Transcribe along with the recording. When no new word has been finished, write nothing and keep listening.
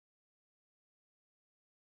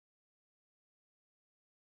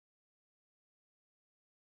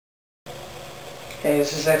Hey,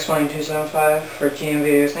 this is X275 for GM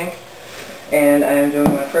Videos Inc. And I am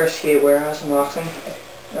doing my first skate warehouse unboxing.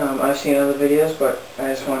 I've seen other videos, but I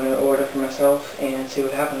just wanted to order for myself and see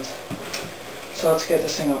what happens. So let's get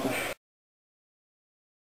this thing open.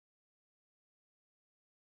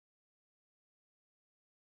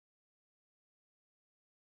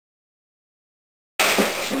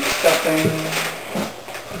 Some stuffing.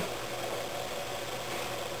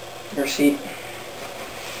 Receipt.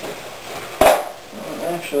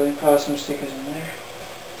 Actually, probably some stickers in there.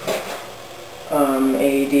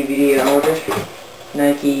 A DVD I ordered.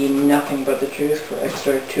 Nike Nothing But The Truth for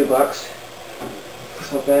extra $2.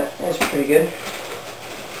 So that is pretty good.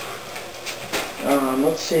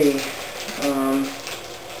 Let's see.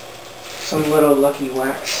 Some little Lucky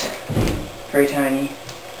Wax. Very tiny.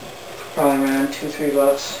 Probably around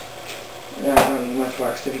 $2-3. Not really much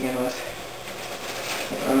wax to begin with.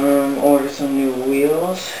 Ordered some new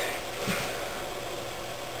wheels.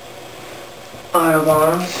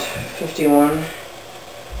 Autobahns 51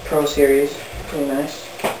 Pro Series, pretty nice.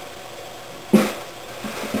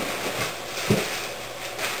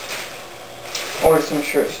 Ordered some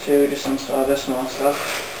shirts too, just some other small stuff.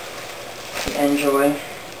 Enjoi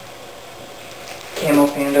Camo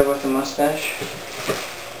Panda with a mustache,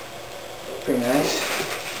 pretty nice.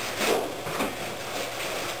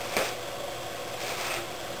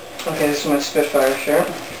 Okay, this is my Spitfire shirt.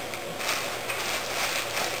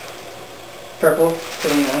 Purple,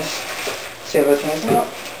 pretty nice. See if I change it up.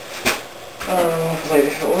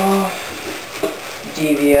 Lady Football.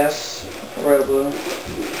 DVS, royal blue.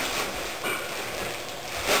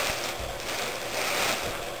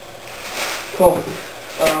 Cool.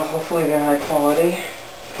 Hopefully they're high quality.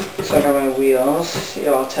 So I got my wheels. See,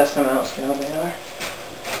 I'll test them out, see how they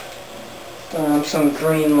are. Some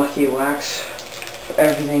green Lucky Wax for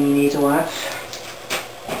everything you need to wax.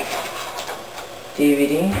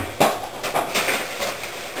 DVD.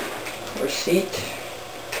 Receipt.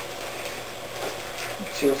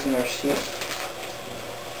 Let's see what's in the receipt.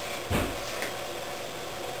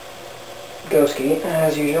 Go skate,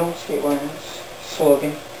 as usual. Skate warehouse.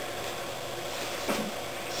 Slogan.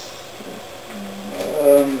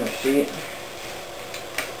 Receipt.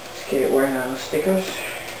 Skate warehouse stickers.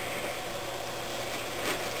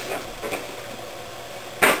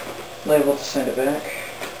 Label to send it back.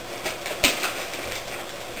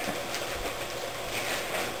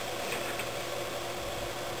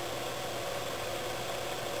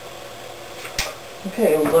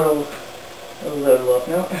 Okay, a little up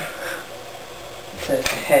note. It says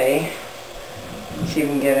hey. See if you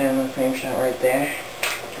can get it in the frame shot right there.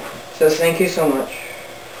 So thank you so much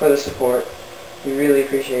for the support. We really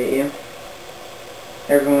appreciate you.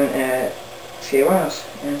 Everyone at Skate Warehouse.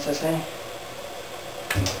 And it says hey.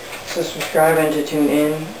 So subscribe and to tune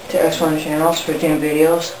in to X1 channels for GM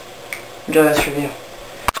videos. Enjoy this review.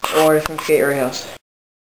 Or from Skate Warehouse.